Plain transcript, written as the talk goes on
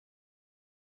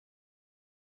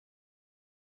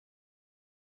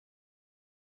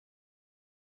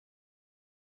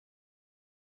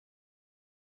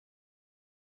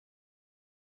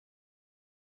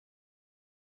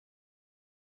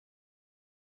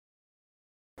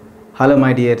Hello,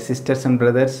 my dear sisters and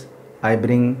brothers. I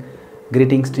bring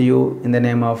greetings to you in the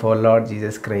name of our Lord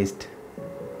Jesus Christ.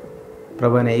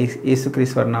 ప్రభువైన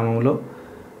యేసుక్రీస్తు నామములో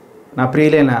నా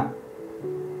ప్రియులైన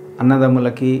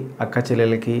అన్నదమ్ములకి అక్క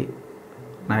చెల్లెలకి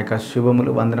నా యొక్క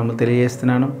శుభములు వందనములు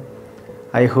తెలియజేస్తున్నాను.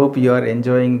 I hope you are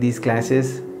enjoying these classes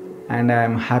and I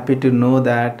am happy to know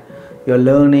that you are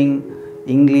learning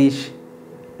English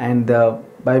and the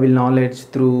Bible knowledge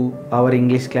through our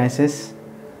English classes.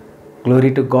 Glory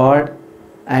to God,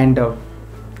 and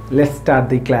let's start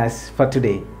the class for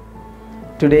today.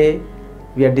 Today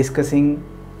we are discussing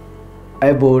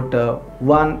about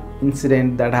one incident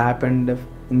that happened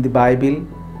in the Bible.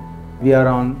 We are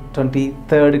on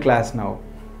 23rd class now.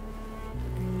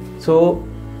 So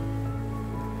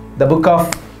the book of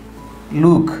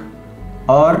Luke,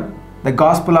 or the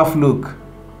Gospel of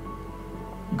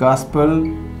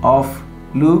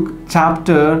Luke,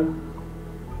 chapter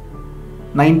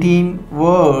 19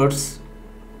 verse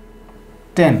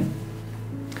 10.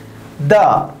 The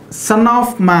Son of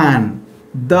Man,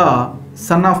 the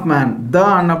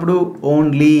అన్నప్పుడు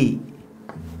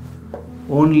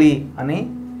only అని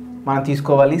మనం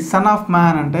తీసుకోవాలి. Son of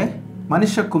man అంటే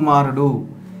మనుష్య కుమారుడు.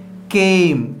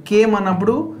 Came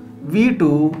అన్నప్పుడు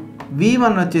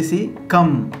V1 వచ్చేసి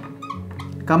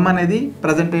come అనేది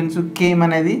ప్రజెంట్ టెన్స్, కేమ్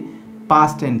అనేది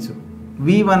పాస్ట్ టెన్స్.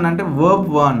 V1 అంటే వర్బ్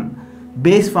 1,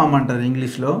 బేస్ ఫామ్ అంటారు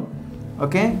ఇంగ్లీష్లో.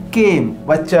 ఓకే, కేమ్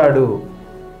వచ్చాడు.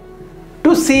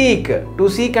 టు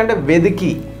సీక్ అంటే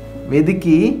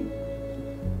వెదికి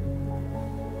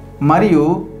మరియు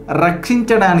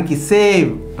రక్షించడానికి,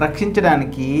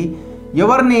 రక్షించడానికి.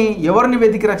 ఎవరిని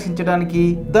వెతికి రక్షించడానికి?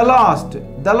 ద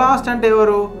లాస్ట్ అంటే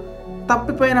ఎవరు?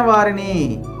 తప్పిపోయిన వారిని.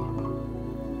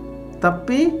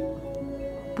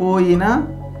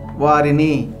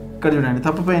 ఇక్కడ చూడండి,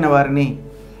 తప్పిపోయిన వారిని.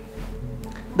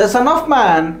 The Son of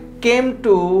Man came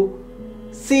to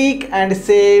seek and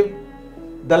save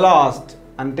the lost.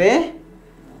 అంటే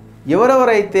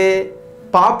ఎవరెవరైతే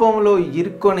పాపంలో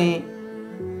ఇరుక్కొని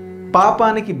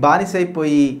పాపానికి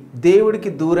బానిసైపోయి దేవుడికి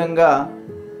దూరంగా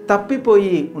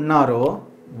తప్పిపోయి ఉన్నారో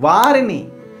వారిని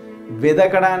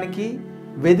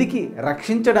వెదికి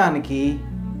రక్షించడానికి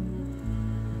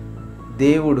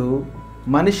దేవుడు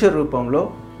మనుష్య రూపంలో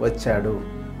వచ్చాడు.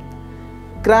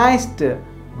 Christ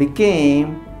became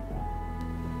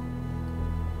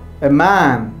a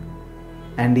man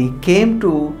and he came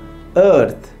to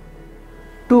earth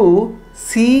to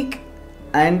seek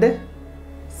and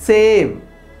save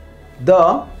the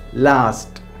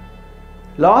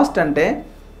lost అంటే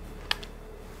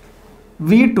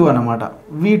V2 అన్నమాట.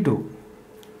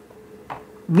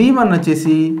 V1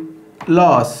 వచ్చేసి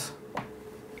లాస్,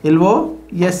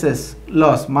 LOSS,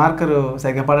 లాస్. మార్కర్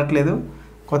సరిగ్గా పడట్లేదు,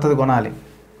 కొత్తది కొనాలి.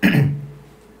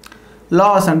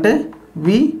 లాస్ అంటే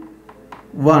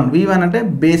V1 అంటే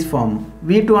బేస్ ఫామ్,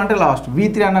 V2 అంటే లాస్ట్,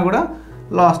 V3 అన్నా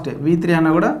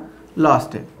కూడా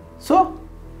లాస్టే. సో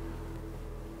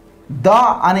ద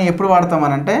అని ఎప్పుడు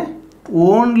వాడతామనంటే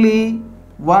only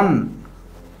one,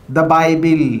 the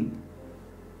Bible,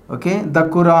 okay, the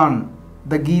Quran,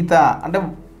 the గీత అంటే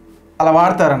అలా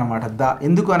వాడతారన్నమాట.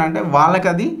 ఎందుకు అని అంటే వాళ్ళకి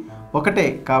అది ఒకటే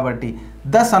కాబట్టి.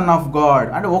 ద సన్ ఆఫ్ గాడ్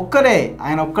అంటే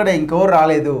ఆయన ఒక్కడే, ఇంకెవరు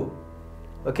రాలేదు.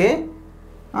 ఓకే,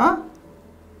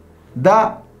 ద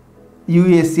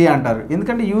USA అంటారు,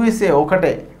 ఎందుకంటే USA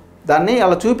ఒకటే. దాన్ని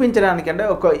అలా చూపించడానికి అంటే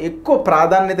ఒక ఎక్కువ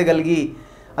ప్రాధాన్యత కలిగి,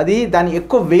 అది దాన్ని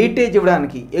ఎక్కువ వెయిటేజ్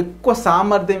ఇవ్వడానికి, ఎక్కువ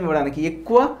సామర్థ్యం ఇవ్వడానికి,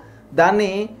 ఎక్కువ దాన్ని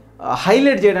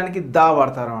హైలైట్ చేయడానికి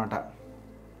వాడతారు అన్నమాట.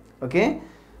 ఓకే,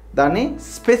 దాన్ని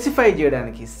స్పెసిఫై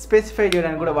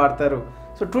చేయడానికి కూడా వాడతారు.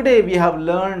 So today we have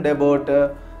learned about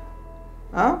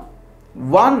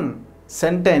one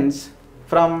sentence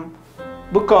from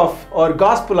book of or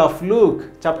Gospel of Luke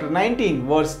chapter 19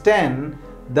 verse 10.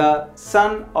 The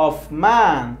Son of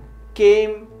Man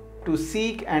came to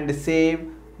seek and save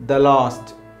the lost.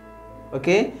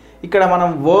 Okay, ఇక్కడ మనం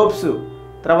verbs,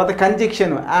 తర్వాత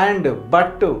conjunction and,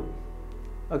 but,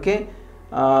 okay,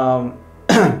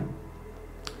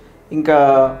 ఇంకా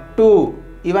to,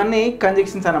 ఇవన్నీ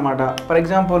conjunctions అన్నమాట. For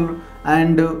example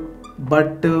and,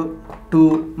 but, to.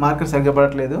 Marker సరిగ్గా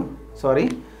పడట్లేదు, sorry.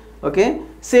 Okay,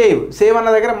 save అన్న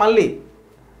దగ్గర మళ్ళీ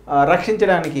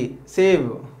రక్షించడానికి, సేవ్.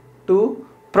 టు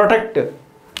ప్రొటెక్ట్,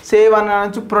 సేవ్ అన్న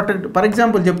నుంచి ప్రొటెక్ట్. ఫర్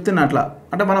ఎగ్జాంపుల్ చెప్తున్నా అట్లా.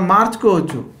 అంటే మనం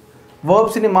మార్చుకోవచ్చు,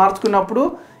 వర్బ్స్ని మార్చుకున్నప్పుడు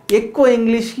ఎక్కువ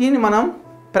ఇంగ్లీష్కి మనం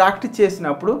ప్రాక్టీస్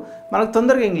చేసినప్పుడు మనకు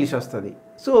తొందరగా ఇంగ్లీష్ వస్తుంది.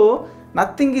 So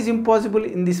nothing is impossible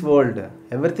in this world,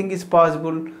 everything is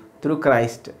possible through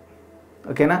Christ.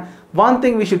 ఓకేనా? One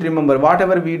thing we should remember, what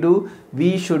ever we do, we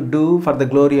should do for the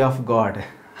glory of God.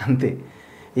 అంతే,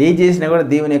 ఏ చేసినా కూడా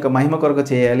దేవుని యొక్క మహిమ కొరకు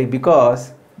చేయాలి. Because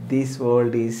this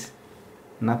world is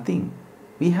nothing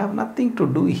We have nothing to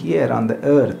do here on the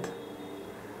earth.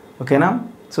 Okay now?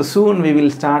 So soon we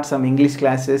will start some English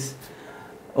classes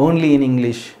only in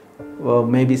English, or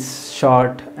maybe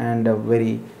short and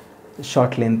very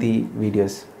short lengthy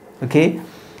videos. Okay,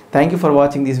 thank you for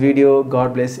watching this video. God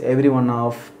bless every one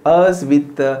of us with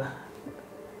the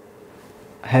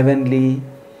heavenly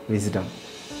wisdom.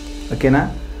 Okay na?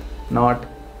 Not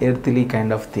earthly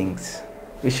kind of things.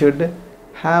 We should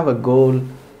have a goal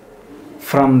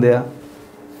from the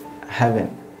heaven.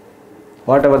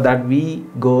 Whatever that we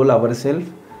goal ourselves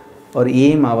or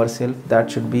aim ourselves, that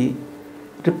should be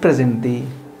represent the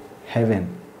heaven.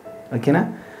 Okay na?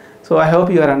 So I hope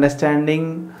you are understanding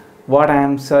what I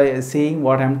am saying,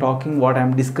 what I am talking, what I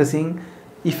am discussing.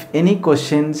 If any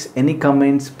questions, any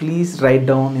comments, please write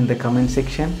down in the comment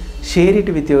section. Share it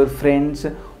with your friends,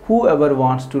 whoever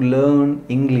wants to learn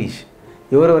English.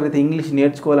 ఎవరెవరైతే English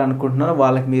నేర్చుకోవాలనుకుంటున్నారో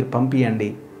వాళ్ళకి మీరు పంపించండి.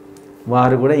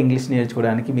 వారు కూడా English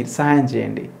నేర్చుకోవడానికి మీరు సహాయం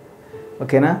చేయండి.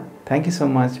 ఓకేనా? Thank you so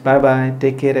much. Bye bye.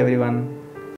 Take care everyone.